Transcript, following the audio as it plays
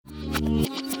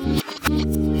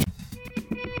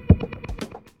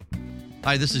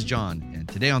Hi, this is John, and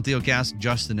today on Theocast,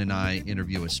 Justin and I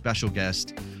interview a special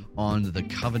guest on the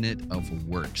covenant of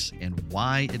works and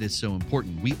why it is so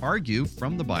important. We argue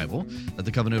from the Bible that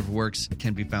the covenant of works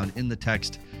can be found in the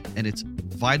text, and it's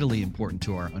vitally important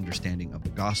to our understanding of the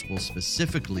gospel,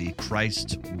 specifically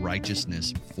Christ's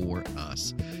righteousness for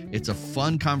us. It's a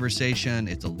fun conversation.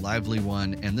 It's a lively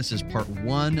one, and this is part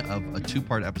one of a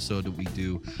two-part episode that we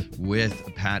do with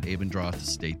Pat Abendroth.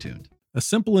 Stay tuned. A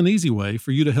simple and easy way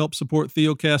for you to help support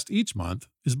Theocast each month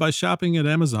is by shopping at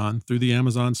Amazon through the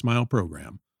Amazon Smile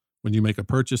program. When you make a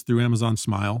purchase through Amazon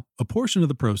Smile, a portion of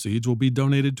the proceeds will be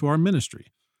donated to our ministry.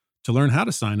 To learn how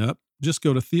to sign up, just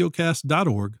go to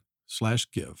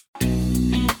theocast.org/give.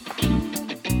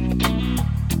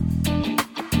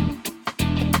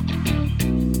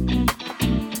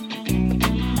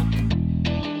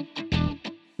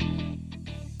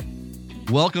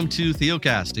 Welcome to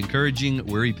Theocast, encouraging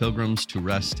weary pilgrims to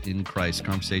rest in Christ.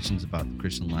 Conversations about the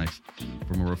Christian life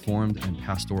from a reformed and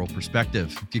pastoral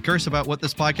perspective. If you're curious about what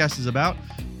this podcast is about,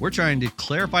 we're trying to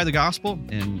clarify the gospel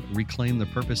and reclaim the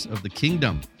purpose of the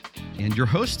kingdom. And your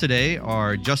hosts today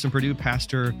are Justin Perdue,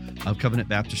 pastor of Covenant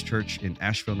Baptist Church in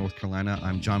Asheville, North Carolina.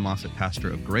 I'm John Moffitt, pastor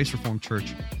of Grace Reformed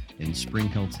Church in Spring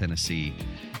Hill, Tennessee.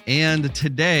 And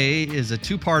today is a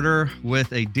two-parter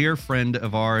with a dear friend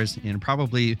of ours, and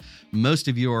probably most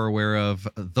of you are aware of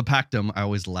the Pactum. I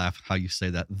always laugh how you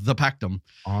say that, the Pactum.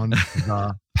 On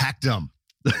the Pactum.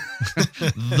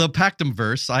 The Pactum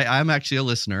verse. I'm actually a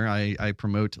listener. I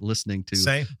promote listening to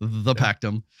the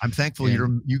Pactum. I'm thankful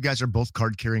you guys are both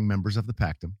card-carrying members of the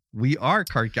Pactum. We are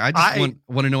card. I just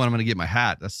want to know when I'm going to get my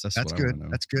hat. That's good.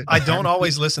 That's good. I don't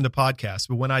always listen to podcasts,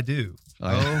 but when I do,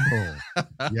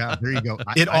 yeah, there you go.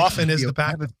 It often is the Pactum. I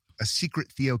have a secret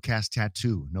Theocast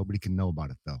tattoo. Nobody can know about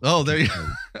it though. Oh, there you go.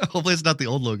 Hopefully it's not the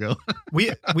old logo.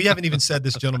 We haven't even said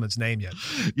this gentleman's name yet.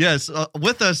 Yes,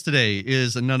 with us today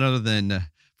is none other than,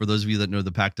 for those of you that know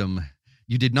the Pactum,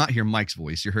 you did not hear Mike's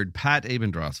voice. You heard Pat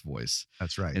Abendroth's voice.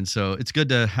 That's right. And so it's good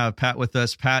to have Pat with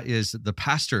us. Pat is the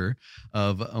pastor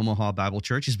of Omaha Bible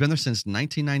Church. He's been there since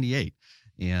 1998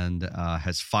 and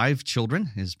has 5 children,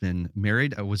 has been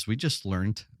married, as we just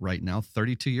learned right now,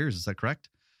 32 years. Is that correct?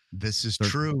 This is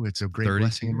true. It's a great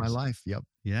blessing in my life. Yep.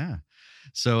 Yeah.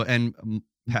 So, and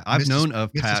Pat, I've known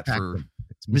of Pat for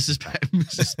Mrs. Pat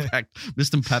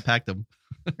Pactum.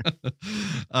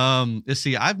 Let's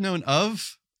see. I've known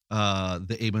of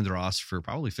the Abendroths for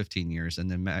probably 15 years.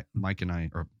 And then Pat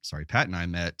and I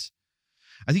met,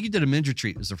 I think you did a men's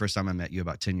retreat. It was the first time I met you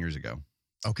about 10 years ago.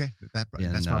 Okay. That's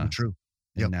probably true.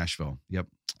 In Nashville. Yep.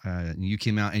 And you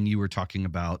came out and you were talking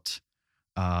about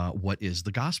what is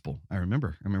the gospel? I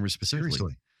remember specifically.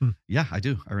 Seriously? Yeah, I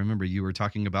do. I remember you were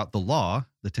talking about the law.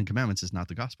 The 10 Commandments is not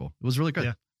the gospel. It was really good.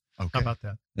 Yeah. Okay. How about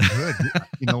that? Good.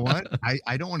 You know what?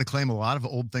 I don't want to claim a lot of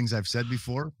old things I've said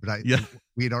before, but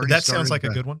we had already. That sounds like a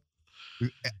good one.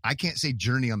 I can't say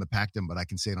journey on the Pactum, but I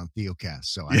can say it on Theocast.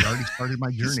 So I've already started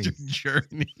my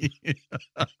journey.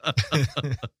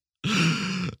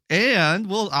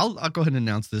 And I'll go ahead and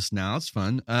announce this now. It's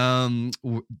fun.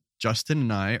 Justin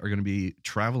and I are going to be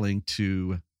traveling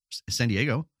to San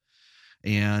Diego,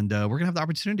 and we're going to have the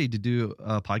opportunity to do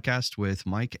a podcast with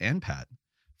Mike and Pat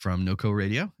from NoCo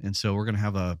Radio. And so we're going to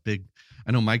have a big,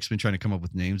 I know Mike's been trying to come up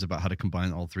with names about how to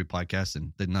combine all 3 podcasts,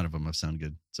 and none of them have sounded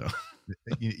good. So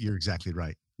you're exactly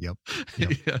right. Yep.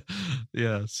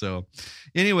 Yeah. So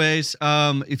anyways,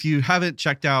 if you haven't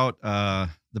checked out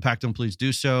the Pactum, please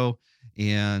do so.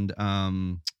 And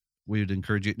we would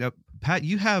encourage you. Now, Pat,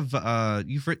 you have,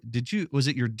 was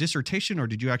it your dissertation or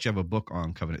did you actually have a book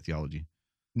on covenant theology?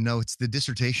 No, it's the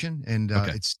dissertation, and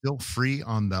it's still free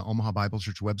on the Omaha Bible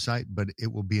Church website, but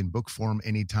it will be in book form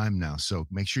anytime now. So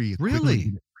make sure you quickly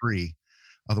get it free.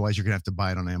 Otherwise, you're going to have to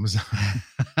buy it on Amazon.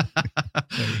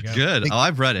 There you go. Good.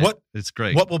 I've read it. It's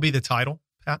great. What will be the title,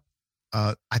 Pat?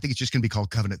 I think it's just going to be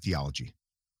called Covenant Theology.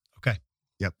 Okay.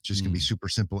 Yep. Just going to be super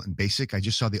simple and basic. I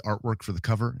just saw the artwork for the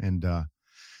cover, and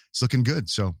it's looking good.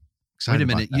 So excited.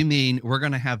 Wait a minute. You mean we're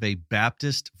going to have a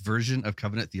Baptist version of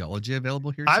covenant theology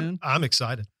available here soon? I'm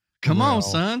excited. Come on,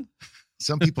 son.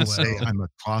 Some people say I'm a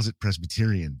closet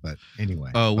Presbyterian, but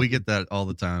anyway. Oh, we get that all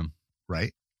the time.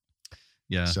 Right?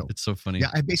 Yeah, so, it's so funny.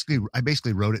 Yeah, I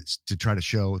basically wrote it to try to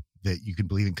show that you can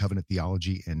believe in covenant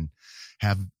theology and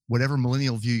have whatever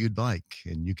millennial view you'd like,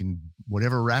 and you can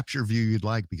whatever rapture view you'd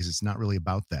like, because it's not really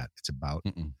about that. It's about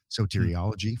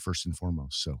soteriology first and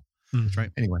foremost. So that's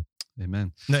right. Anyway,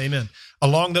 amen. No, amen.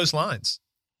 Along those lines,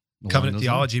 covenant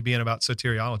theology being about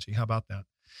soteriology. How about that?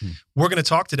 We're going to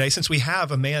talk today, since we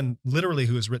have a man literally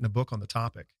who has written a book on the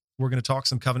topic. We're going to talk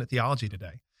some covenant theology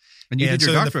today. And you did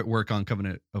your doctorate work on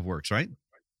covenant of works, right?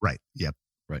 Right. Yep.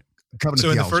 Right. Covenant So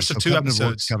in the theology. first of two covenant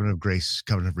episodes, covenant of grace,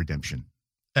 covenant of redemption.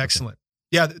 excellent.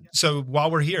 Yeah. So while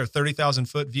we're here,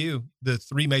 30,000-foot view, the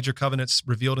three major covenants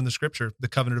revealed in the scripture, the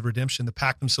covenant of redemption, the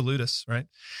pactum salutis, right?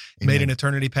 Amen. Made in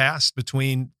eternity past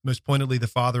between, most pointedly, the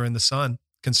Father and the Son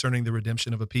concerning the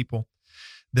redemption of a people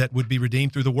that would be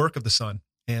redeemed through the work of the Son,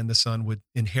 and the Son would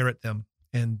inherit them,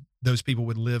 and those people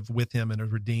would live with him in a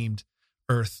redeemed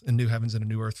earth and new heavens and a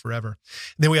new earth forever.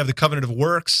 And then we have the covenant of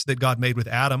works that God made with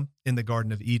Adam in the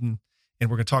Garden of Eden, and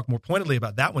we're going to talk more pointedly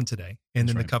about that one today. And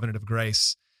then the covenant of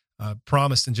grace,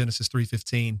 promised in Genesis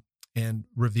 3:15 and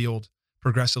revealed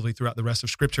progressively throughout the rest of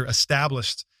Scripture,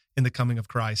 established in the coming of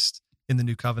Christ in the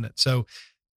new covenant. So,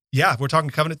 yeah, we're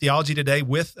talking covenant theology today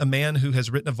with a man who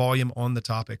has written a volume on the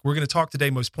topic. We're going to talk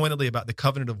today most pointedly about the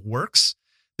covenant of works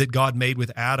that God made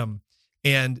with Adam.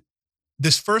 And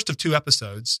this first of two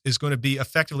episodes is going to be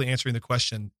effectively answering the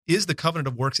question, is the covenant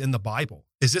of works in the Bible?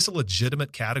 Is this a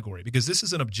legitimate category? Because this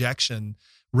is an objection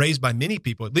raised by many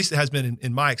people, at least it has been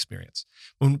in my experience,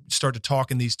 when we start to talk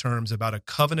in these terms about a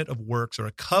covenant of works or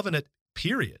a covenant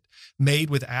period made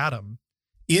with Adam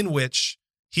in which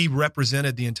he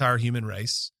represented the entire human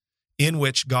race, in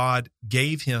which God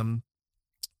gave him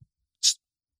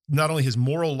not only his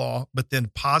moral law, but then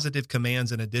positive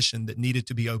commands in addition that needed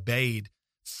to be obeyed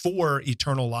for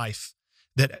eternal life,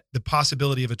 that the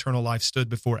possibility of eternal life stood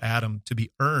before Adam to be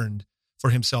earned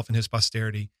for himself and his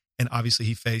posterity. And obviously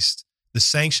he faced the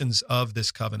sanctions of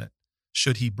this covenant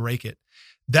should he break it.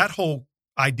 That whole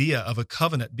idea of a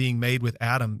covenant being made with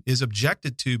Adam is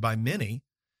objected to by many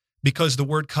because the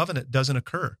word covenant doesn't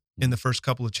occur in the first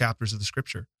couple of chapters of the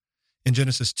scripture. In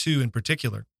Genesis 2 in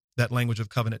particular, that language of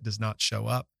covenant does not show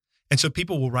up. And so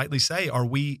people will rightly say, are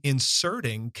we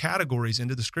inserting categories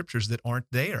into the scriptures that aren't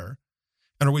there?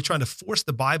 And are we trying to force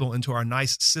the Bible into our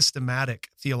nice systematic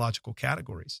theological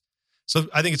categories? So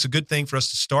I think it's a good thing for us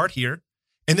to start here.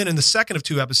 And then in the second of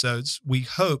two episodes, we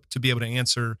hope to be able to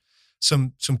answer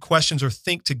some questions or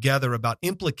think together about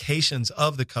implications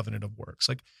of the covenant of works.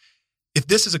 Like, if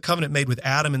this is a covenant made with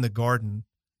Adam in the garden,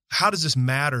 how does this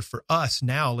matter for us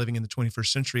now living in the 21st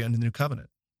century under the new covenant?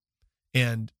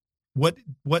 And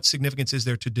what significance is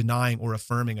there to denying or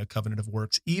affirming a covenant of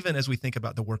works, even as we think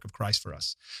about the work of Christ for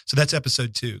us? So that's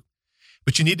episode 2.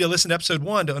 But you need to listen to episode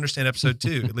 1 to understand episode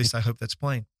 2. At least I hope that's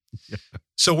plain. Yeah.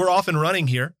 So we're off and running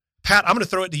here. Pat, I'm going to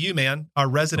throw it to you, man, our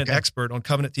resident expert on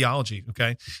covenant theology,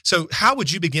 okay? So how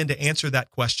would you begin to answer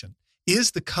that question?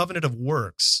 Is the covenant of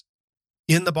works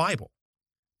in the Bible?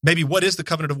 Maybe what is the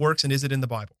covenant of works and is it in the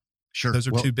Bible? Sure. Those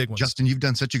are two big ones. Justin, you've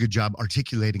done such a good job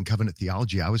articulating covenant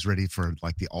theology. I was ready for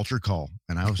like the altar call,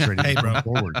 and I was ready to go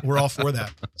forward. We're all for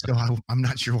that. So I'm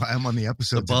not sure why I'm on the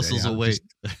episode. The buses will wait.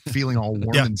 Feeling all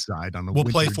warm inside on the. We'll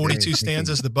play 42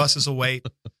 stanzas. The buses will wait.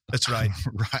 That's right.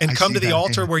 Right. And come to the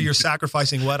altar where you're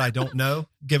sacrificing what? I don't know,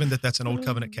 given that that's an old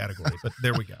covenant category. But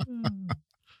there we go.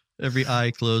 Every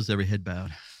eye closed, every head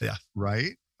bowed. Yeah.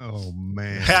 Right. Oh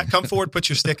man. Pat, come forward, put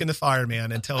your stick in the fire,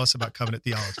 man, and tell us about covenant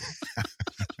theology.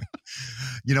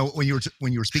 You know, when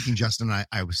you were speaking, Justin,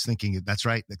 I was thinking that's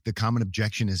right. The common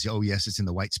objection is, oh yes, it's in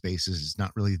the white spaces. It's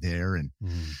not really there, and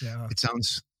it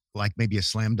sounds like maybe a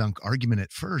slam dunk argument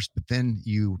at first, but then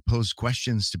you pose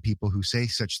questions to people who say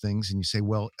such things, and you say,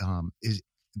 well, is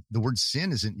the word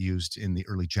sin isn't used in the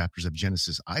early chapters of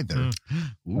Genesis either.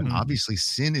 But obviously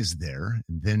sin is there.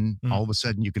 And then all of a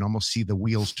sudden you can almost see the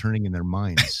wheels turning in their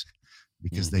minds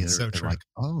because they're like,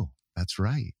 oh, that's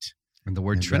right. And the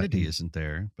word Trinity isn't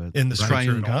there, but in the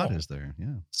triune God is there.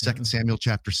 Yeah. 2 Samuel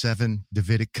chapter 7,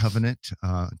 Davidic covenant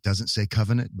doesn't say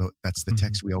covenant, but that's the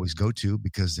text we always go to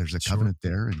because there's a covenant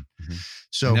there. And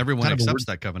so and everyone accepts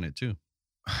that covenant too.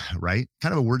 Right.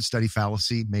 Kind of a word study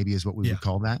fallacy, maybe is what we would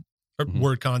call that.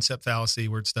 Word concept fallacy,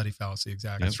 word study fallacy.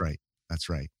 Exactly. That's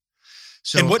right.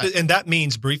 So, and that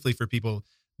means briefly for people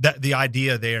that the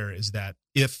idea there is that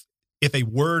if a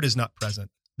word is not present,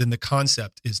 then the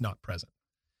concept is not present.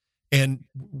 And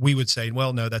we would say,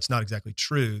 well, no, that's not exactly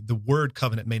true. The word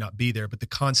covenant may not be there, but the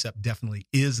concept definitely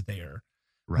is there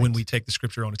when we take the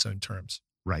scripture on its own terms.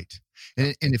 Right.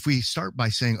 And if we start by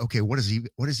saying, okay, what is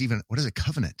a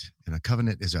covenant? And a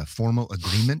covenant is a formal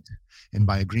agreement. And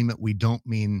by agreement, we don't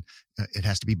mean it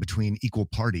has to be between equal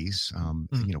parties.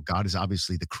 You know, God is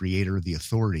obviously the creator, the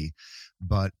authority,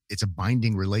 but it's a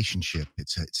binding relationship.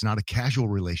 It's not a casual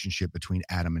relationship between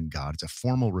Adam and God. It's a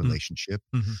formal relationship,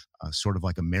 sort of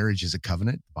like a marriage is a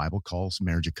covenant. The Bible calls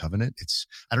marriage a covenant.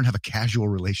 I don't have a casual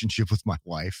relationship with my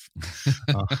wife.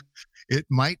 It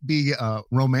might be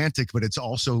romantic, but it's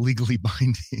also legally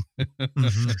binding.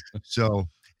 So,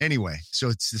 Anyway, so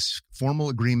it's this formal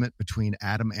agreement between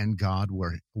Adam and God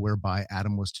whereby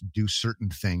Adam was to do certain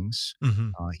things.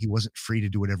 Mhm. He wasn't free to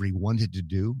do whatever he wanted to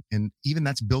do. And even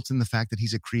that's built in the fact that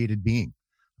he's a created being.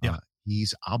 Yeah.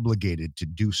 He's obligated to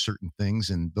do certain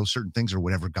things, and those certain things are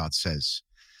whatever God says.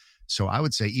 So I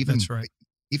would say That's right.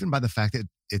 even by the fact that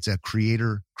it's a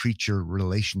creator-creature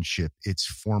relationship, it's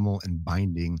formal and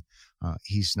binding.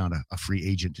 He's not a free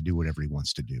agent to do whatever he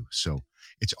wants to do. So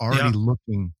it's already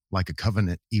looking like a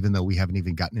covenant, even though we haven't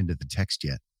even gotten into the text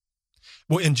yet.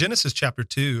 Well, in Genesis chapter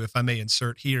 2, if I may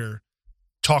insert here,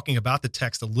 talking about the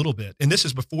text a little bit, and this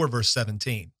is before verse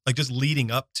 17, like just leading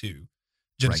up to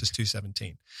Genesis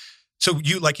 2:17. So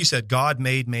like you said, God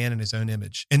made man in his own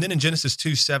image. And then in Genesis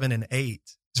 2:7 and 8,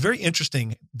 it's very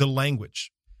interesting, the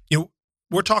language.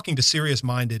 We're talking to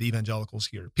serious-minded evangelicals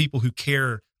here, people who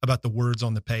care about the words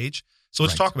on the page. So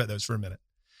let's talk about those for a minute.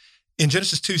 In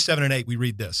Genesis 2:7 and 8, we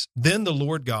read this. Then the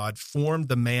Lord God formed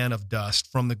the man of dust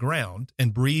from the ground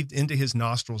and breathed into his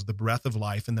nostrils the breath of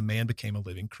life, and the man became a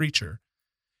living creature.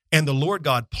 And the Lord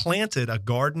God planted a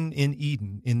garden in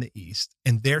Eden in the east,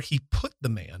 and there he put the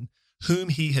man whom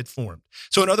he had formed.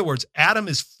 So in other words, Adam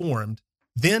is formed,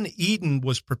 then Eden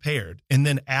was prepared, and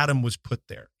then Adam was put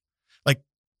there. Like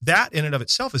that in and of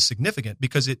itself is significant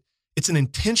because it's an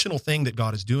intentional thing that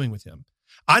God is doing with him.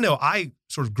 I know I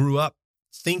sort of grew up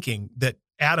thinking that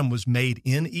Adam was made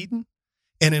in Eden,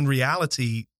 and in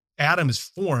reality, Adam is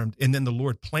formed, and then the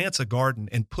Lord plants a garden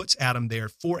and puts Adam there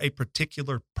for a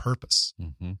particular purpose.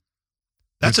 Mm-hmm.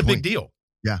 That's Good a big point. deal.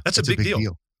 Yeah, That's a big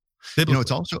deal. Biblically.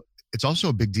 It's also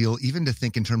a big deal even to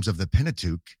think in terms of the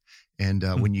Pentateuch. And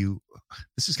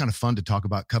this is kind of fun to talk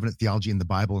about covenant theology in the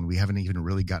Bible, and we haven't even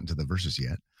really gotten to the verses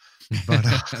yet. But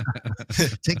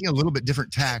taking a little bit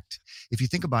different tact, if you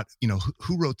think about,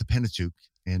 who wrote the Pentateuch,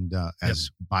 and as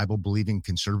Bible-believing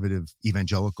conservative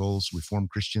evangelicals, Reformed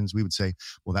Christians, we would say,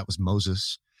 well, that was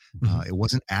Moses. It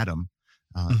wasn't Adam.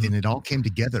 And it all came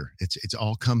together. It's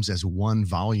all comes as one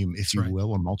volume, if you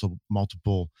will, or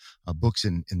multiple books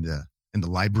in the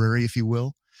library, if you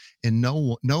will. And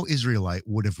no Israelite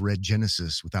would have read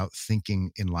Genesis without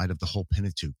thinking in light of the whole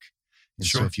Pentateuch. And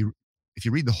so if you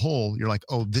read the whole, you're like,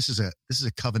 oh, this is a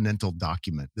covenantal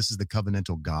document. This is the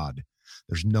covenantal God.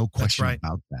 There's no question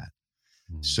about that.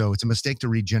 So it's a mistake to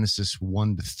read Genesis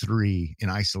 1 to 3 in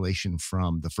isolation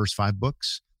from the first 5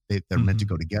 books. They're meant to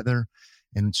go together.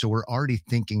 And so we're already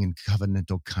thinking in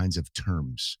covenantal kinds of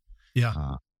terms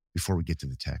before we get to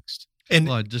the text. And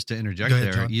just to interject ahead,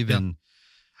 there, John. even,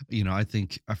 I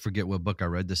think, I forget what book I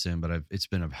read this in, but it's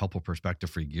been a helpful perspective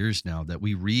for years now that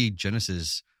we read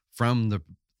Genesis from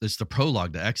it's the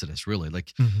prologue to Exodus, really.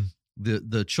 Like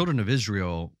the children of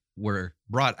Israel were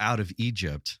brought out of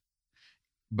Egypt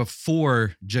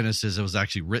before Genesis was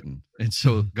actually written. And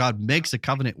so God makes a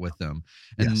covenant with them.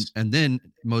 And then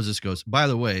Moses goes, by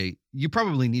the way, you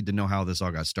probably need to know how this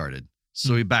all got started.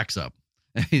 So he backs up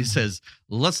and he says,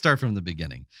 let's start from the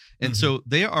beginning. And so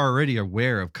they are already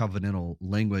aware of covenantal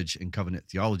language and covenant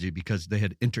theology because they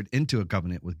had entered into a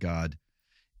covenant with God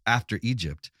after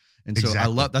Egypt. And so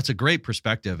that's a great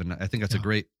perspective. And I think that's a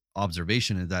great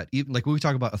observation is that even like when we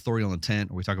talk about authorial intent,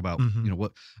 or we talk about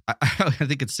what I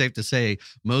think it's safe to say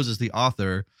Moses, the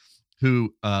author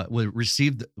who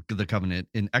received the covenant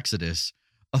in Exodus,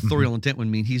 authorial intent would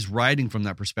mean he's writing from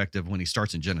that perspective when he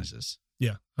starts in Genesis.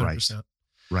 Yeah, 100%.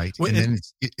 Right. Well, and then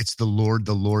it's the Lord,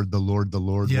 the Lord, the Lord, the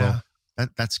Lord. Yeah. Well,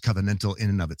 that's covenantal in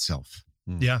and of itself.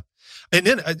 Yeah. And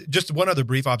then just one other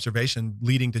brief observation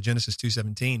leading to Genesis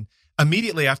 2:17.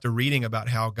 Immediately after reading about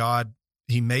how God,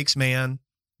 he makes man,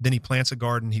 then he plants a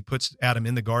garden, he puts Adam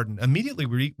in the garden. Immediately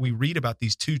we read about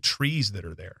these 2 trees that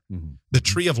are there. The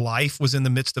tree of life was in the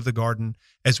midst of the garden,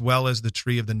 as well as the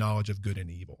tree of the knowledge of good and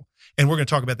evil. And we're going to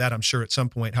talk about that, I'm sure, at some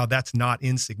point, how that's not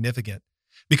insignificant.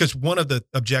 Because one of the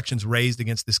objections raised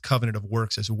against this covenant of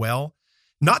works as well,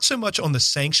 not so much on the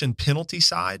sanction penalty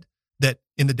side, that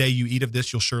in the day you eat of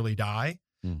this, you'll surely die,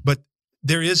 but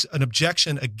there is an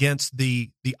objection against the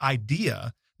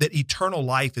idea that eternal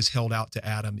life is held out to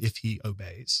Adam if he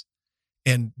obeys.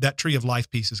 And that tree of life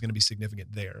piece is going to be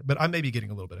significant there. But I may be getting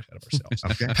a little bit ahead of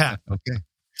ourselves. Okay. Pat,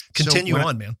 continue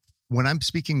on, man. When I'm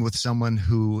speaking with someone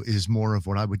who is more of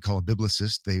what I would call a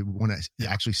biblicist, they want to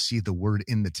actually see the word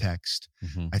in the text.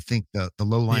 I think the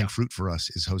low-lying fruit for us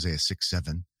is Hosea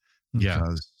 6:7,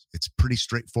 because it's pretty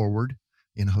straightforward.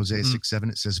 In Hosea 6:7,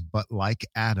 it says, but like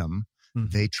Adam,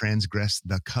 they transgressed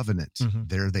the covenant.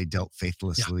 There they dealt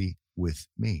faithlessly with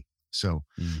me. So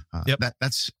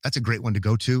that's a great one to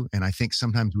go to. And I think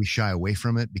sometimes we shy away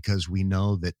from it because we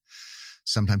know that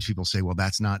sometimes people say, well,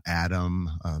 that's not Adam.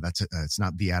 It's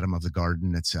not the Adam of the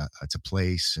garden. It's a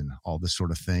place and all this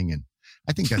sort of thing. And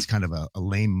I think that's kind of a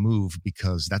lame move,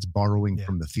 because that's borrowing Yeah.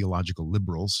 from the theological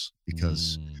liberals,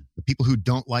 because the people who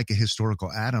don't like a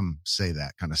historical Adam say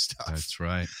that kind of stuff. That's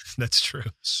right. That's true.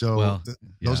 So Well,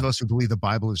 those of yeah. us who believe the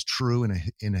Bible is true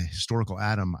in a historical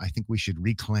Adam, I think we should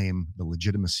reclaim the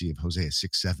legitimacy of Hosea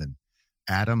 6:7.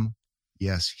 Adam,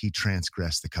 yes, he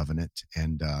transgressed the covenant.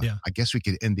 And Yeah. I guess we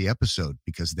could end the episode,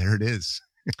 because there it is.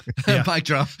 Yeah. Mic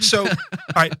drop. So, all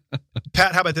right,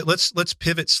 Pat, how about that? Let's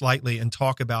pivot slightly and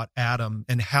talk about Adam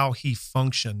and how he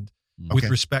functioned with Okay.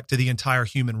 respect to the entire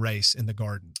human race in the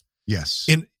garden. Yes.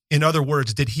 In other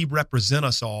words, did he represent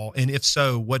us all? And if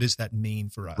so, what does that mean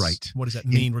for us? Right. What does that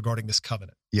mean regarding this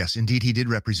covenant? Yes, indeed, he did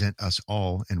represent us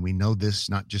all. And we know this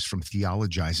not just from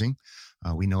theologizing.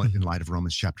 We know it in light of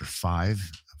Romans chapter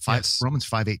 5. Yes. Romans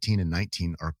 5:18 and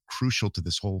 19 are crucial to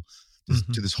this whole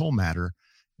to this whole matter.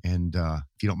 And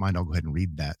if you don't mind, I'll go ahead and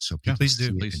read that so people please do,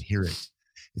 see it please. and hear it.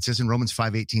 It says in Romans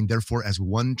 5:18, therefore, as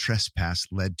one trespass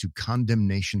led to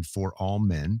condemnation for all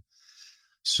men,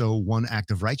 so one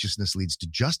act of righteousness leads to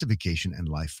justification and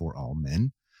life for all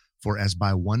men. For as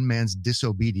by one man's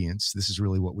disobedience, this is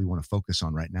really what we want to focus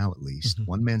on right now, at least,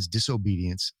 one man's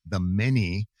disobedience, the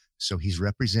many, so he's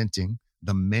representing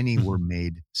the many were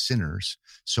made sinners.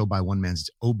 So by one man's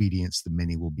obedience, the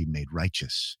many will be made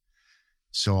righteous.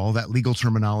 So all that legal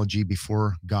terminology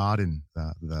before God and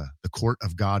the court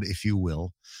of God, if you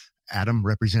will, Adam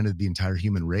represented the entire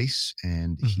human race,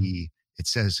 and it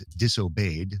says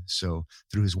disobeyed. So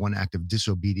through his one act of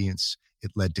disobedience,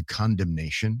 it led to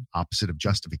condemnation, opposite of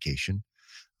justification.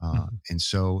 And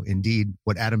so indeed,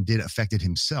 what Adam did affected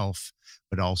himself,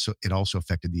 but it also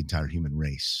affected the entire human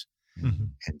race.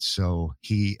 And so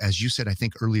he, as you said, I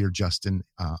think earlier, Justin,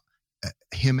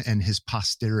 him and his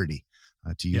posterity,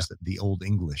 to use the old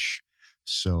English.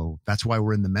 So that's why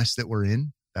we're in the mess that we're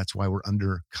in. That's why we're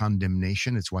under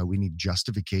condemnation. It's why we need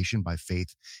justification by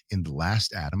faith in the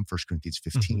last Adam, 1 Corinthians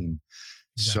 15.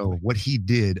 So what he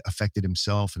did affected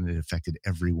himself, and it affected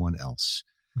everyone else.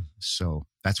 So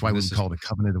that's why we call it a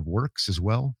covenant of works as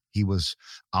well. He was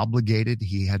obligated.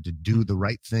 He had to do the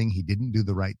right thing. He didn't do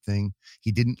the right thing.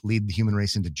 He didn't lead the human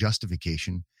race into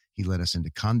justification. He led us into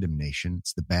condemnation.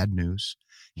 It's the bad news.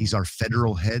 He's our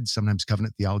federal head. Sometimes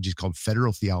covenant theology is called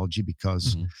federal theology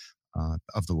because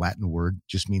of the Latin word,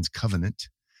 just means covenant,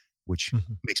 which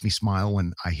makes me smile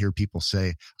when I hear people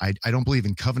say, I don't believe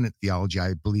in covenant theology.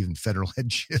 I believe in federal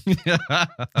headship. Because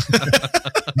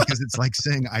it's like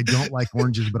saying, I don't like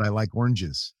oranges, but I like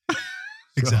oranges.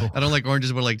 Exactly. I don't like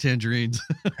oranges, but I like tangerines.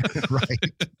 Right.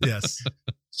 Yes.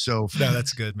 So No,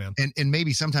 that's good, man. and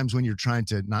maybe sometimes when you're trying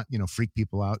to not, freak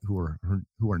people out who are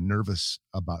nervous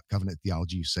about covenant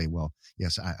theology, you say, well,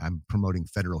 yes, I'm promoting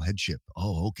federal headship.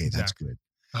 Oh, okay. That's good.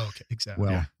 Oh, okay. Exactly.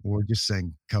 Well, we're just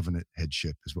saying covenant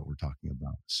headship is what we're talking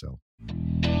about. So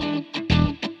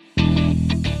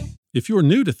If you're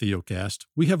new to Theocast,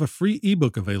 we have a free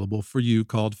ebook available for you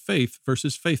called Faith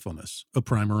versus Faithfulness, a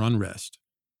primer on rest.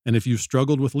 And if you've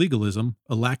struggled with legalism,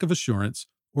 a lack of assurance,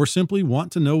 or simply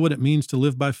want to know what it means to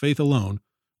live by faith alone,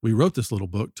 we wrote this little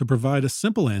book to provide a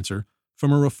simple answer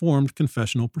from a Reformed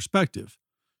confessional perspective.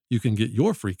 You can get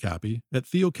your free copy at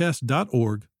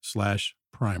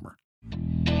theocast.org/primer.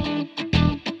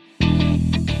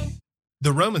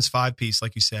 The Romans 5 piece,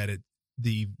 like you said,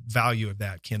 the value of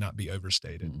that cannot be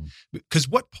overstated. Because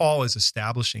what Paul is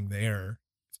establishing there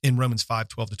in Romans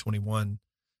 5:12-21,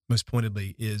 most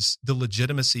pointedly, is the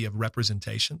legitimacy of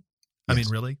representation. I mean,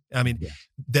 really? I mean,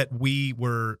 that we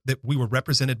were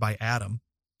represented by Adam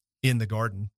in the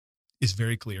garden is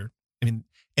very clear. I mean,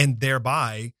 and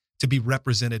thereby to be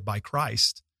represented by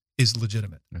Christ is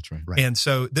legitimate. That's right. And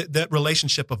so that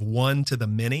relationship of one to the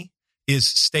many is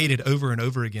stated over and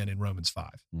over again in Romans 5.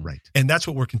 Right. And that's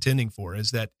what we're contending for,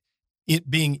 is that it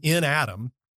being in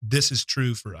Adam, this is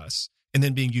true for us. And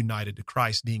then being united to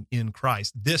Christ, being in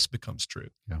Christ, this becomes true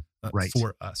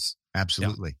for us.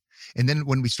 Absolutely. And then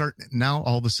when we start now,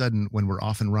 all of a sudden, when we're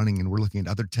off and running and we're looking at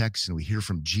other texts and we hear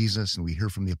from Jesus and we hear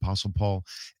from the Apostle Paul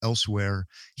elsewhere,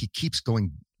 he keeps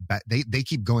going back. They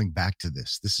keep going back to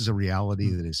this. This is a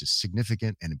reality that is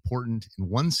significant and important. In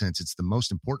one sense, it's the most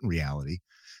important reality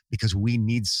because we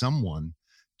need someone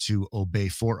to obey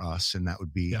for us. And that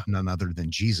would be none other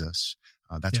than Jesus.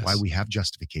 That's why we have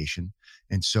justification.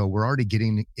 And so we're already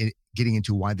getting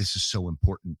into why this is so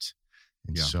important.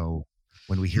 And so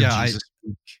when we hear Jesus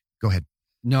speak, go ahead.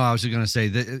 No, I was just going to say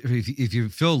that if you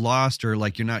feel lost or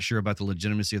like you're not sure about the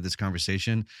legitimacy of this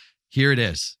conversation, here it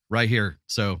is right here.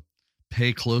 So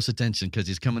pay close attention because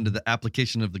he's coming to the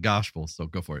application of the gospel. So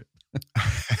go for it.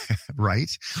 Right.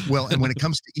 Well, and when it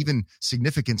comes to even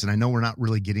significance, and I know we're not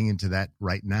really getting into that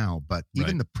right now, but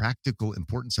even the practical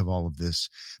importance of all of this,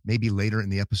 maybe later in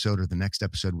the episode or the next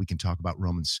episode, we can talk about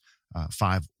Romans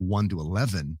 5,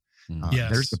 1-11.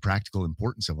 There's the practical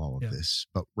importance of all of this.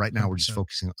 But right now 100%. We're just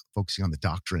focusing on the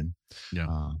doctrine.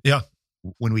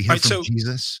 When we hear from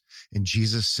Jesus, and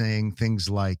Jesus saying things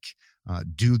like,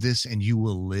 do this and you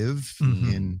will live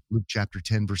in Luke chapter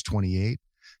 10, verse 28,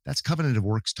 that's covenant of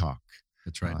works talk.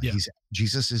 That's right.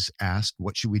 Jesus is asked,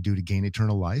 what should we do to gain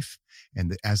eternal life?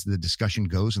 And as the discussion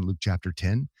goes in Luke chapter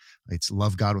 10, it's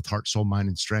love God with heart, soul, mind,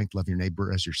 and strength. Love your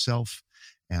neighbor as yourself.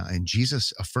 And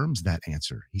Jesus affirms that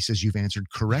answer. He says, you've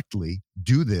answered correctly.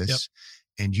 Do this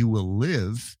and you will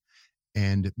live.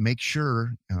 And make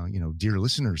sure, dear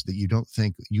listeners, that you don't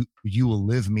think you will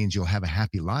live means you'll have a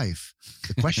happy life.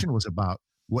 The question was about,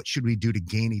 what should we do to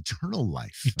gain eternal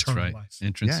life? Eternal life.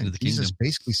 Entrance into the Jesus kingdom.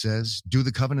 Basically says, do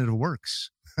the covenant of works,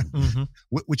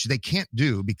 which they can't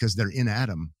do because they're in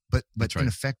Adam. But in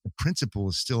effect, the principle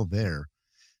is still there.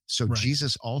 So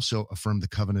Jesus also affirmed the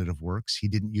covenant of works. He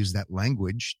didn't use that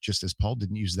language, just as Paul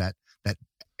didn't use that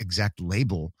exact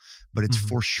label, but it's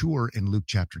for sure in Luke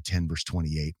chapter 10, verse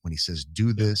 28, when he says,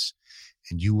 do this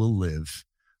and you will live.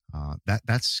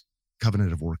 That's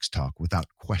covenant of works talk. Without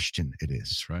question, it is.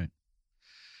 That's right.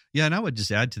 Yeah, and I would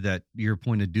just add to that, your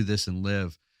point to do this and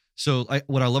live. So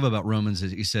what I love about Romans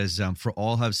is he says, for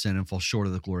all have sinned and fall short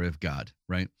of the glory of God,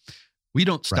 right? We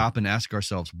don't stop and ask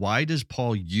ourselves, why does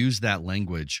Paul use that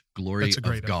language, glory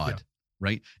of God,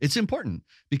 right? It's important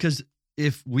because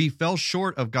if we fell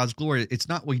short of God's glory, it's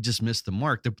not we just missed the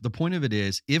mark. The point of it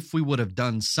is, if we would have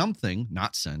done something,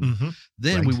 not sin,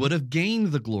 then we would have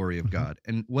gained the glory of God.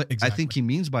 And what I think he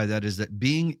means by that is that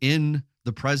being in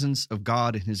the presence of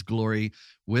God and his glory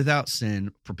without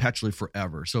sin perpetually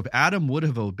forever. So if Adam would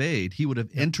have obeyed, he would have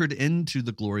entered into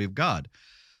the glory of God.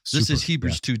 This is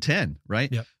Hebrews 2:10,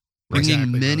 right? Yep.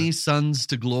 Bringing many sons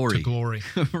to glory. To glory.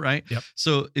 Right? Yep.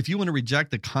 So if you want to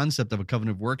reject the concept of a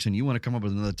covenant of works and you want to come up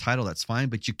with another title, that's fine,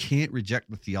 but you can't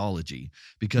reject the theology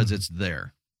because it's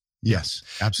there. Yes,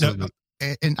 absolutely.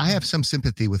 And I have some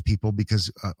sympathy with people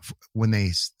because when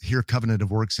they hear covenant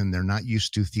of works and they're not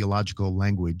used to theological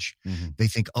language, they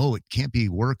think, oh, it can't be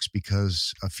works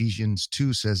because Ephesians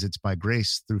 2 says it's by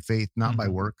grace through faith, not by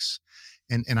works.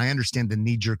 And I understand the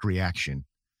knee-jerk reaction.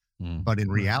 But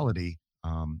in reality,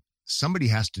 somebody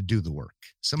has to do the work.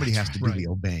 Somebody has to do the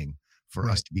obeying for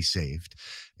us to be saved.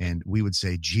 And we would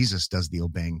say Jesus does the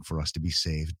obeying for us to be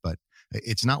saved. But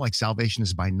it's not like salvation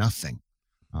is by nothing.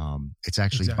 It's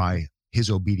actually by his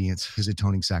obedience, his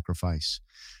atoning sacrifice.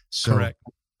 So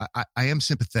I am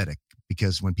sympathetic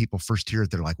because when people first hear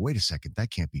it, they're like, wait a second,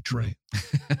 that can't be true.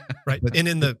 Right. But,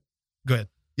 go ahead.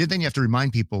 Yeah, then you have to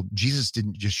remind people, Jesus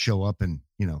didn't just show up and,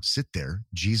 sit there.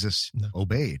 Jesus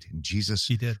obeyed, and Jesus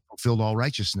fulfilled all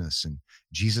righteousness, and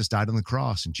Jesus died on the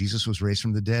cross, and Jesus was raised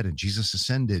from the dead, and Jesus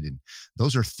ascended. And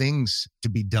those are things to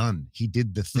be done. He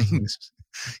did the things.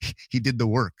 He did the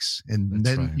works. And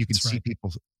then you can see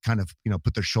people kind of,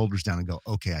 put their shoulders down and go,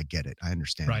 okay, I get it. I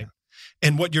understand. Right. Now.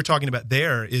 And what you're talking about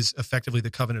there is effectively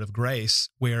the covenant of grace,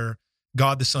 where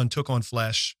God the Son took on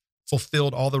flesh,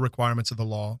 fulfilled all the requirements of the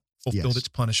law, fulfilled its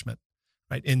punishment,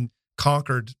 right? And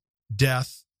conquered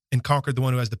death and conquered the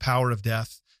one who has the power of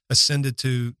death, ascended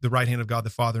to the right hand of God the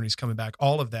Father, and he's coming back.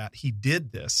 All of that, he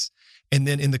did this. And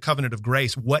then in the covenant of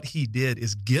grace, what he did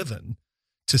is given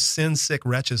to sin-sick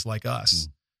wretches like us,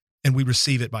 and we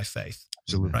receive it by faith.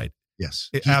 Absolutely. Right? Yes.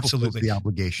 Absolutely. The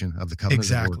obligation of the covenant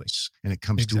of works, and it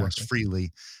comes to us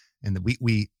freely. And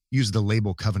we use the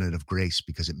label covenant of grace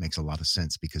because it makes a lot of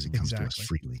sense, because it comes to us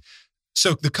freely.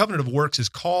 So the covenant of works is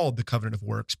called the covenant of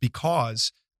works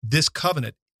because this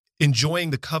covenant, enjoying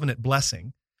the covenant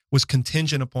blessing, was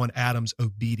contingent upon Adam's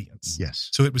obedience. Yes.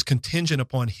 So it was contingent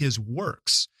upon his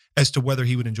works as to whether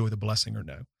he would enjoy the blessing or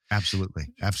no. Absolutely.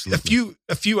 A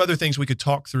few other things we could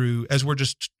talk through as we're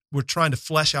trying to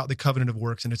flesh out the covenant of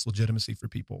works and its legitimacy for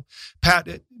people. Pat,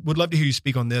 would love to hear you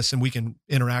speak on this, and we can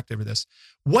interact over this.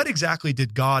 What exactly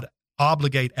did God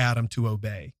obligate Adam to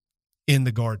obey in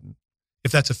the garden,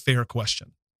 if that's a fair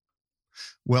question?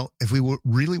 Well, if we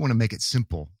really want to make it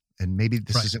simple, and maybe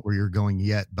this isn't where you're going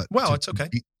yet, but it's okay.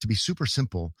 To be super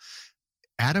simple,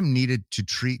 Adam needed to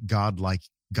treat God like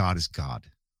God is God.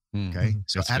 Okay.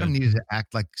 So That's Adam good. needed to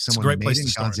act like someone made in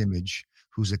God's start. image,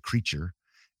 who's a creature.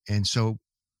 And so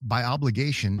by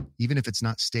obligation, even if it's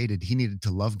not stated, he needed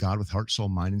to love God with heart, soul,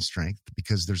 mind, and strength,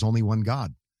 because there's only one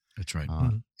God. That's right.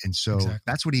 And so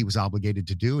that's what he was obligated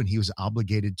to do. And he was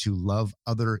obligated to love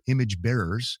other image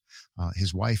bearers,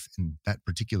 his wife in that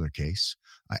particular case,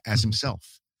 as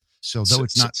himself. So though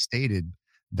it's not stated,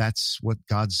 that's what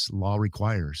God's law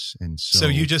requires. And So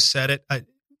you just said it.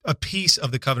 A piece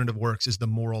of the covenant of works is the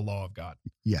moral law of God.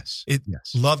 yes, Yes.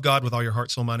 yes, Love God with all your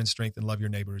heart, soul, mind, and strength, and love your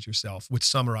neighbor as yourself, which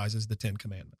summarizes the 10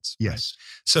 commandments. right? yes,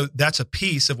 So that's a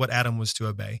piece of what Adam was to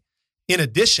obey. In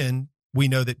addition, we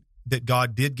know that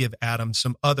God did give Adam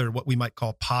some other, what we might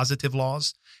call positive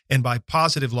laws. And by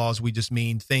positive laws, we just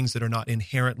mean things that are not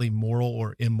inherently moral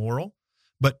or immoral,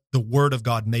 but the word of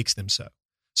God makes them so.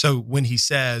 So when he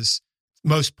says,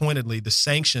 most pointedly, the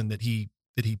sanction that he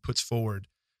puts forward,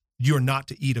 you're not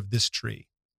to eat of this tree.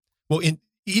 Well, in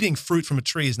eating fruit from a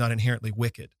tree is not inherently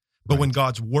wicked, but when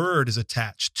God's word is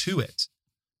attached to it,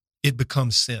 it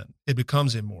becomes sin. It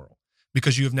becomes immoral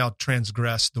because you have now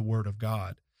transgressed the word of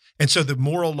God. And so the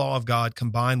moral law of God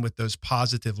combined with those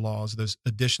positive laws, those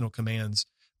additional commands,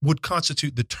 would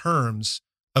constitute the terms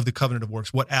of the covenant of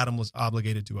works, what Adam was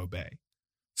obligated to obey.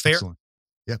 Fair? excellent.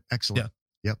 Yep, excellent.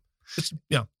 Yep.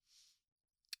 Yeah.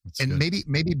 That's And good.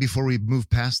 maybe before we move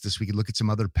past this, we could look at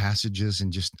some other passages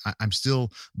and just, I'm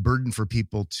still burdened for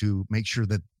people to make sure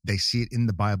that they see it in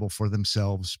the Bible for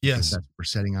themselves, because Yes. that's what we're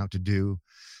setting out to do.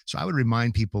 So I would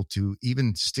remind people to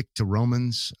even stick to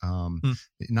Romans,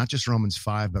 not just Romans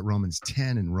 5, but Romans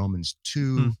 10 and Romans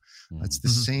 2. It's the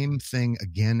same thing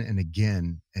again and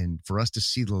again. And for us to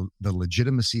see the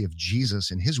legitimacy of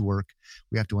Jesus and his work,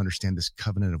 we have to understand this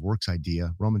covenant of works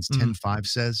idea. Romans 10:5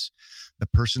 says, the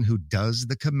person who does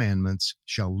the commandments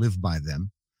shall live by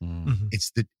them.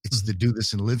 It's the do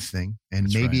this and live thing. And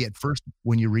That's maybe right. at first,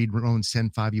 when you read Romans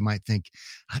 10:5, you might think,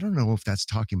 I don't know if that's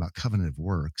talking about covenant of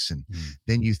works. And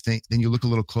then you look a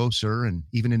little closer, and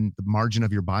even in the margin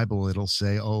of your Bible, it'll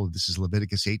say, oh, this is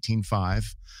Leviticus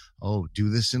 18:5. Oh, do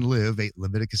this and live,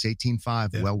 Leviticus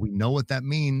 18:5. Yeah. Well, we know what that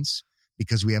means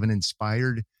because we have an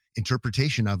inspired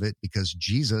interpretation of it, because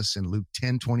Jesus in Luke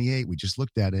 10:28, we just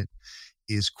looked at it,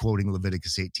 is quoting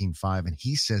Leviticus 18:5, and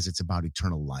he says it's about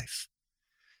eternal life.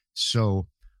 So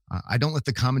I don't let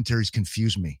the commentaries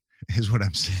confuse me, is what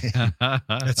I'm saying.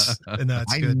 That's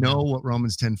I good. know what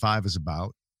Romans 10:5 is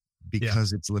about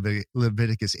because it's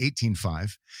Leviticus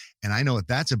 18:5. And I know what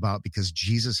that's about because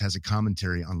Jesus has a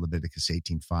commentary on Leviticus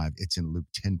 18:5. It's in Luke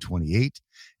 10:28.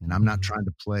 And I'm not trying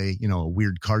to play, a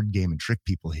weird card game and trick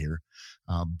people here,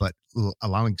 but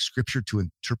allowing Scripture to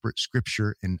interpret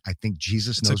Scripture. And I think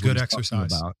Jesus It's knows a good what he's exercise.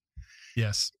 talking about.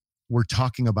 Yes. We're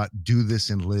talking about do this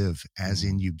and live, as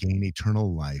in you gain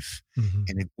eternal life.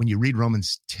 And when you read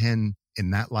Romans 10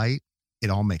 in that light, it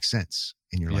all makes sense.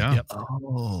 And you're Yeah. like, Yep.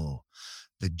 oh,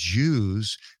 the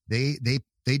Jews, they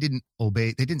didn't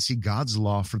obey. They didn't see God's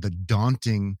law for the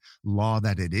daunting law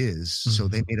that it is. So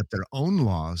they made up their own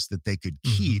laws that they could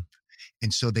keep.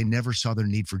 And so they never saw their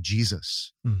need for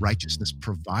Jesus, righteousness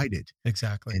provided.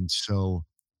 Exactly. And so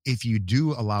if you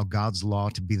do allow God's law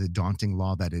to be the daunting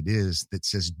law that it is, that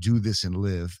says, do this and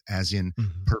live, as in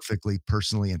perfectly,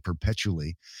 personally, and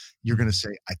perpetually, you're going to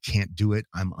say, I can't do it.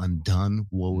 I'm undone.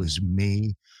 Woe is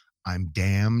me. I'm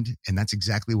damned. And that's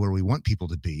exactly where we want people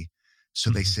to be. So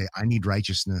they say, I need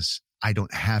righteousness. I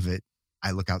don't have it.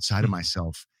 I look outside of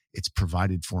myself. It's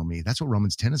provided for me. That's what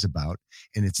Romans 10 is about.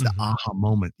 And it's the aha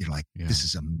moment. You're like, this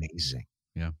is amazing.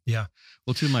 Yeah.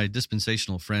 Well, to my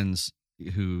dispensational friends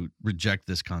who reject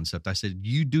this concept, I said,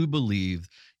 you do believe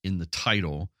in the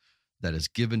title that is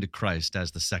given to Christ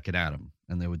as the second Adam?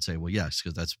 And they would say, well, yes,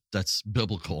 because that's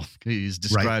biblical. He's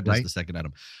described as the second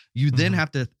Adam. You then have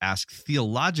to ask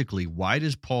theologically, why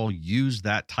does Paul use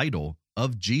that title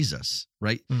of Jesus,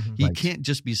 right? He can't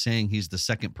just be saying he's the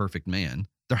second perfect man.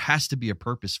 There has to be a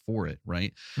purpose for it,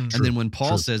 right? And then when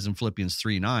Paul says in Philippians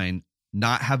 3:9,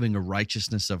 not having a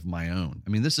righteousness of my own. I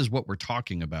mean, this is what we're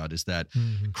talking about, is that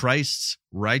Christ's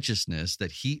righteousness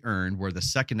that he earned, where the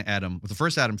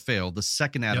first Adam failed, the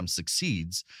second Adam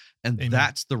succeeds. And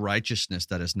that's the righteousness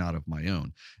that is not of my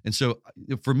own. And so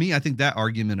for me, I think that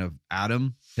argument of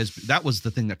Adam that was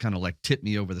the thing that kind of like tipped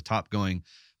me over the top, going,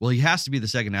 well, he has to be the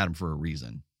second Adam for a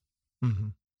reason.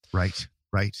 Right.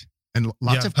 And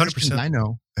lots of Christians 100%. I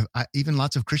know, even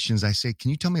lots of Christians, I say, can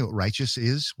you tell me what righteous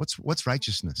is? What's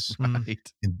righteousness? Right.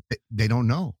 And they don't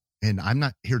know. And I'm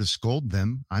not here to scold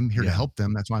them. I'm here to help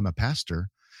them. That's why I'm a pastor.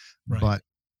 Right. But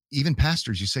even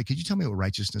pastors, you say, could you tell me what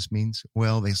righteousness means?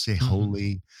 Well, they say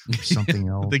holy or something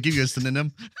else. They give you a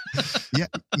synonym. Yeah.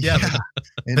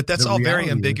 But that's the all very reality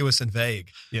is, ambiguous and vague,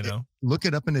 look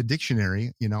it up in a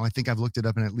dictionary. I think I've looked it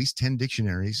up in at least 10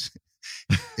 dictionaries.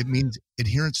 It means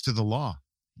adherence to the law.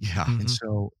 Yeah. And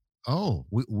so,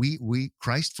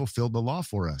 Christ fulfilled the law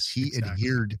for us. He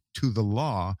adhered to the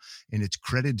law, and it's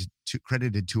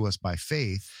credited to us by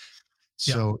faith.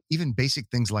 So even basic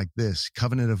things like this,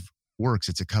 covenant of works.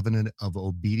 It's a covenant of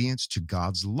obedience to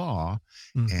God's law,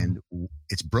 Mhm. and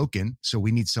it's broken. So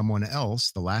we need someone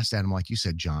else, the last Adam, like you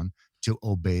said, John, to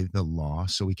obey the law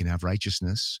so we can have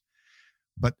righteousness.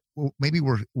 But maybe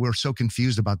we're so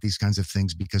confused about these kinds of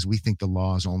things because we think the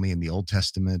law is only in the Old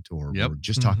Testament, or Yep. we're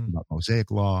just talking Mhm. about Mosaic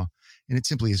law, and it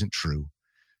simply isn't true.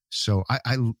 So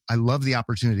I love the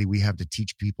opportunity we have to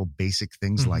teach people basic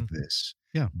things like this.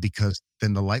 Yeah. Because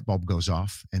then the light bulb goes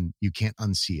off and you can't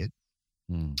unsee it.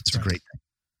 Hmm. It's a right. great thing.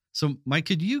 So, Mike,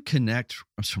 could you connect?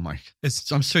 I'm sorry, Mike. It's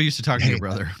So I'm so used to talking to Hey, your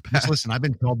brother. Just listen, I've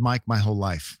been called Mike my whole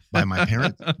life, by my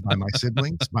parents, by my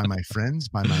siblings, by my friends,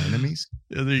 by my enemies.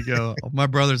 Yeah, there you go. My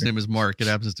brother's name is Mark. It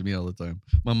happens to me all the time.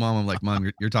 My mom, I'm like, Mom,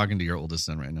 you're talking to your oldest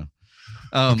son right now.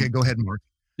 Okay, go ahead, Mark.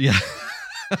 Yeah.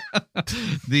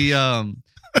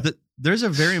 There's a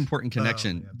very important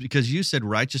connection man. because you said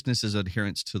righteousness is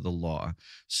adherence to the law.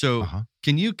 So Uh-huh.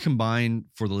 can you combine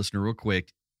for the listener real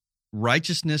quick?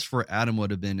 Righteousness for Adam would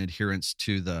have been adherence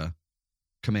to the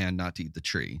command not to eat the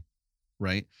tree,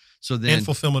 right? So then, and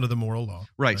fulfillment of the moral law.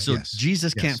 right. So Yes.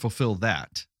 Jesus Yes. can't fulfill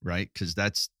that, right? Because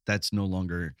that's no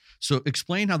longer. So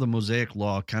explain how the Mosaic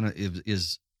law kind of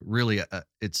is really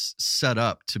it's set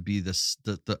up to be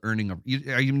the earning of.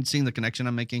 Are you seeing the connection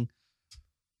I'm making?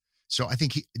 So I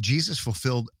think Jesus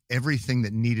fulfilled everything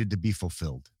that needed to be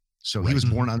fulfilled. So he was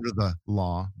Right. born under the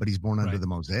law, but he's born under Right. the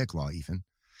Mosaic law even.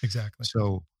 Exactly.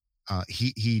 So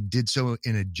he did so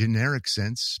in a generic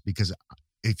sense, because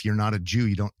if you're not a Jew,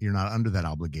 you're not under that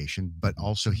obligation. But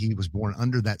also he was born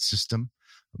under that system,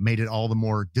 made it all the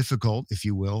more difficult, if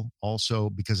you will, also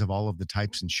because of all of the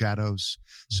types and shadows,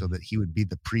 so that he would be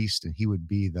the priest and he would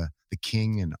be the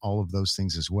king and all of those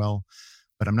things as well.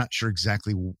 But I'm not sure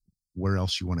exactly where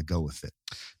else you want to go with it.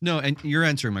 No, and you're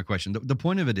answering my question. The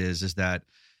point of it is that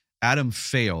Adam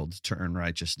failed to earn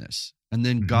righteousness. And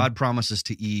then Mhm. God promises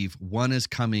to Eve, one is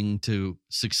coming to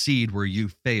succeed where you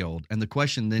failed. And the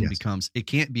question then Yes. becomes, it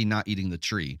can't be not eating the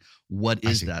tree. What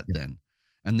I is see. that Yeah. then?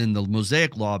 And then the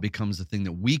Mosaic law becomes the thing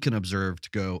that we can observe to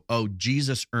go, oh,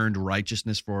 Jesus earned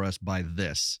righteousness for us by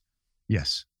this.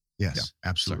 Yes. Yes. Yeah.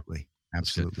 Absolutely.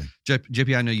 That's good. Absolutely.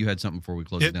 JP, I know you had something before we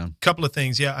close it down. Couple of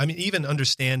things. Yeah. I mean, even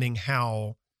understanding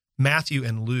how Matthew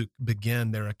and Luke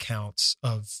begin their accounts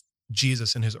of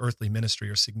Jesus and his earthly ministry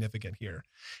are significant here.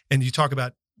 And you talk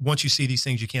about once you see these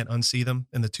things, you can't unsee them,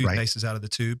 and the toothpaste is out of the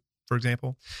tube, for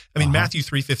example. I mean, Matthew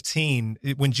 3:15,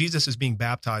 when Jesus is being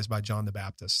baptized by John the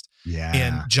Baptist, Yeah.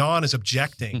 and John is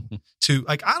objecting to,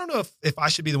 like, I don't know if I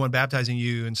should be the one baptizing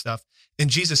you and stuff. And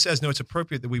Jesus says, no, it's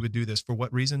appropriate that we would do this. For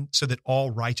what reason? So that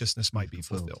all righteousness might be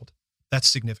fulfilled. That's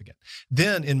significant.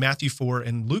 Then in Matthew 4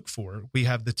 and Luke 4, we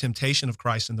have the temptation of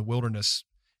Christ in the wilderness,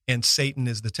 and Satan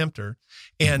is the tempter.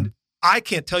 And I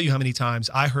can't tell you how many times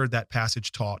I heard that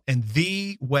passage taught. And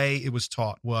the way it was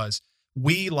taught was,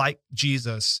 we, like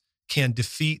Jesus, can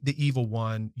defeat the evil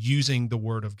one using the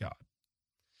word of God.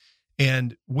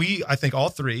 And we, I think all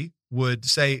three would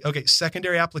say, okay,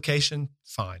 secondary application,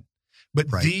 fine. But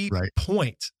the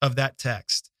point of that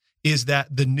text is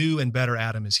that the new and better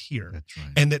Adam is here. That's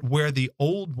right. And that where the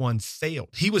old one failed,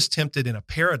 he was tempted in a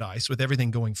paradise with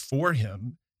everything going for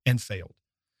him and failed.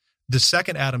 The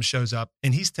second Adam shows up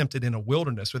and he's tempted in a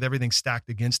wilderness with everything stacked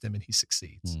against him, and he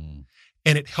succeeds.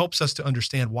 And it helps us to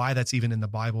understand why that's even in the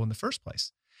Bible in the first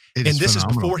place. It And this phenomenal.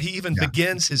 is before he even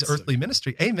begins his earthly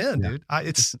ministry. Amen, Yeah. dude.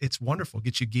 It's wonderful.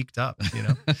 Get you geeked up, you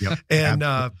know? Yep.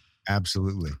 And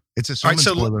Absolutely. It's a All sermon right,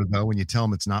 so spoiler, though, when you tell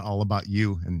them it's not all about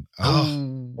you and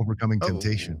overcoming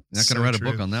temptation. Not going so to write a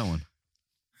true. book on that one.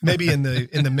 maybe in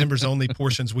the members only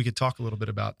portions, we could talk a little bit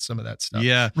about some of that stuff.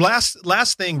 Yeah.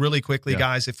 Last thing really quickly, Yeah.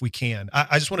 guys, if we can,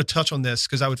 I just want to touch on this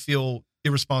because I would feel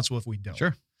irresponsible if we don't.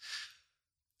 Sure.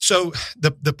 So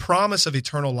the promise of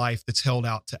eternal life that's held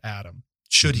out to Adam,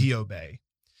 should he obey?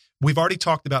 We've already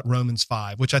talked about Romans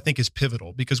 5, which I think is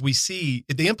pivotal because we see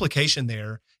the implication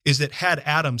there is that had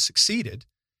Adam succeeded,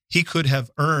 he could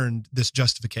have earned this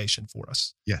justification for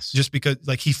us. Yes. Just because,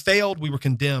 like, he failed, we were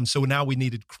condemned. So now we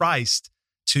needed Christ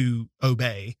to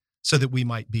obey so that we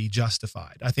might be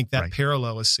justified. I think that Right.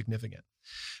 parallel is significant.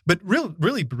 But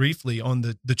really briefly on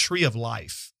the tree of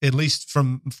life, at least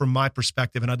from my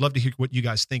perspective, and I'd love to hear what you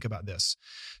guys think about this.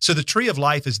 So the tree of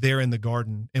life is there in the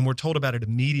garden, and we're told about it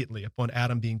immediately upon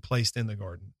Adam being placed in the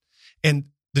garden. And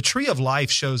the tree of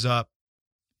life shows up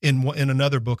in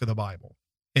another book of the Bible,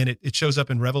 and it shows up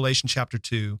in Revelation chapter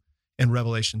 2 and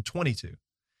Revelation 22.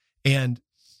 And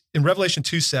in Revelation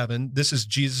 2:7, this is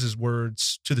Jesus'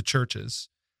 words to the churches.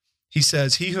 He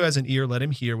says, "He who has an ear, let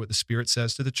him hear what the Spirit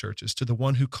says to the churches, to the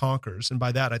one who conquers." And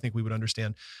by that, I think we would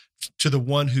understand to the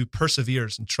one who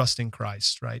perseveres and trusts in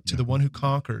Christ, right? To the one who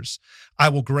conquers, I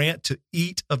will grant to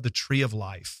eat of the tree of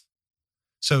life.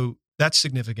 So that's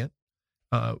significant,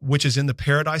 which is in the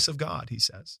paradise of God, he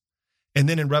says. And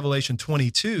then in Revelation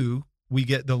 22, we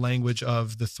get the language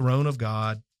of the throne of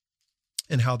God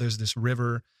and how there's this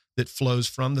river that flows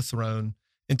from the throne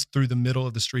and through the middle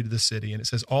of the street of the city. And it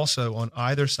says also on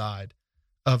either side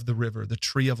of the river, the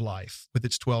tree of life with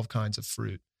its 12 kinds of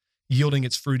fruit, yielding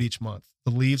its fruit each month.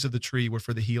 The leaves of the tree were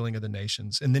for the healing of the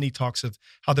nations. And then he talks of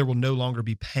how there will no longer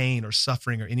be pain or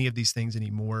suffering or any of these things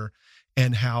anymore,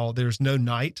 and how there's no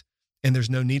night and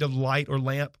there's no need of light or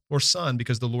lamp or sun,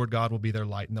 because the Lord God will be their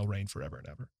light and they'll reign forever and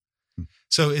ever.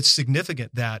 So it's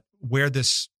significant that where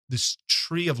this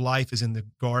tree of life is in the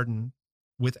garden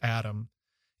with Adam,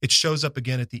 it shows up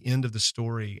again at the end of the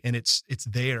story, and it's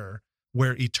there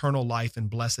where eternal life and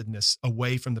blessedness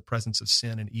away from the presence of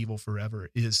sin and evil forever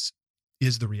is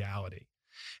the reality.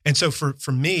 And so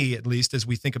for me, at least, as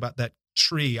we think about that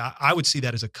tree, I would see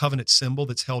that as a covenant symbol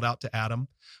that's held out to Adam,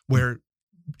 where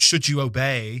should you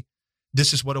obey,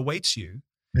 this is what awaits you.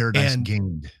 Paradise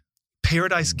gained.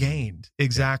 Paradise gained,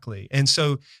 exactly. And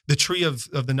so the tree of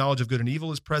the knowledge of good and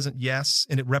evil is present, yes,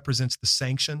 and it represents the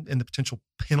sanction and the potential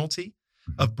penalty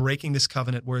of breaking this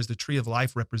covenant, whereas the tree of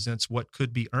life represents what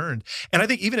could be earned. And I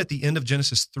think even at the end of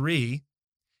Genesis 3,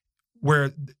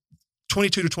 where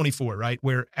 22 to 24, right,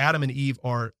 where Adam and Eve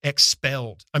are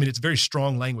expelled. I mean, it's very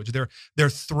strong language. They're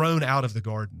thrown out of the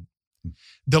garden.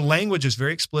 The language is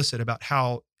very explicit about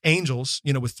how angels,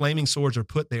 with flaming swords are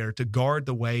put there to guard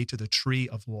the way to the tree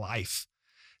of life.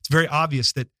 It's very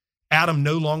obvious that Adam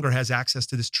no longer has access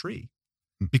to this tree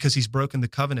because he's broken the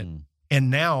covenant. And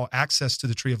now access to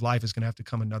the tree of life is going to have to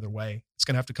come another way. It's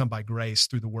going to have to come by grace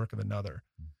through the work of another,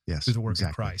 through the work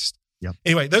of Christ. Yep.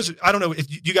 Anyway, I don't know if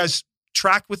you guys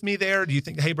track with me there. Do you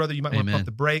think, hey, brother, you might want to pump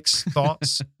the brakes?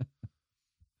 Thoughts?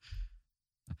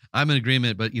 I'm in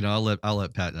agreement, but I'll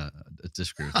let Pat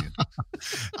disagree with you.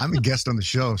 I'm a guest on the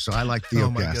show, so I like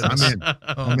Theocast. I'm in.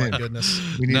 Oh my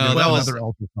goodness. We need another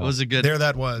altar call. It was a good. There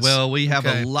that was. Well, we have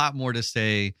a lot more to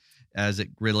say as it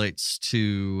relates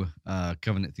to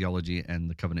covenant theology and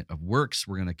the covenant of works.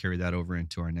 We're going to carry that over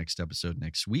into our next episode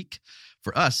next week.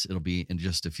 For us, it'll be in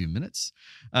just a few minutes.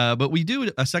 But we do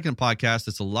a second podcast.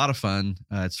 It's a lot of fun.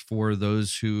 It's for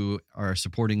those who are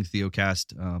supporting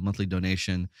Theocast, monthly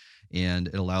donation. And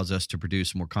it allows us to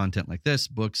produce more content like this,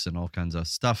 books and all kinds of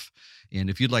stuff. And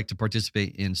if you'd like to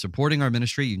participate in supporting our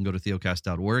ministry, you can go to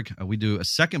theocast.org. We do a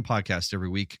second podcast every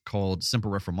week called Semper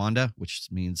Reformanda, which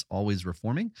means always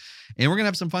reforming. And we're going to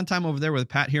have some fun time over there with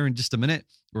Pat here in just a minute.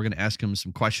 We're going to ask him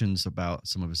some questions about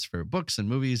some of his favorite books and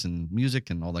movies and music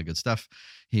and all that good stuff.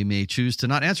 He may choose to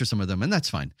not answer some of them, and that's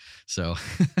fine. So,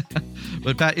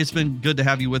 but Pat, it's been good to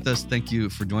have you with us. Thank you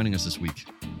for joining us this week.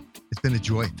 It's been a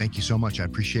joy. Thank you so much. I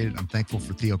appreciate it. I'm thankful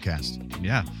for Theocast.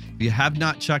 Yeah. If you have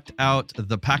not checked out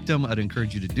The Pactum, I'd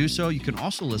encourage you to do so. You can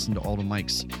also listen to all of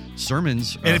Mike's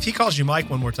sermons. And if he calls you Mike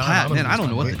one more time, Pat, I don't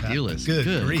know what the deal is.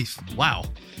 Good grief. Wow.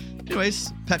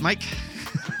 Anyways, Pat Mike.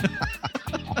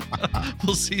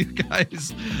 We'll see you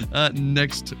guys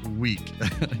next week.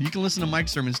 You can listen to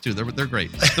Mike's sermons too. They're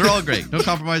great. They're all great. No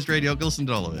Compromised Radio. Go listen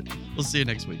to all of it. We'll see you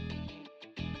next week.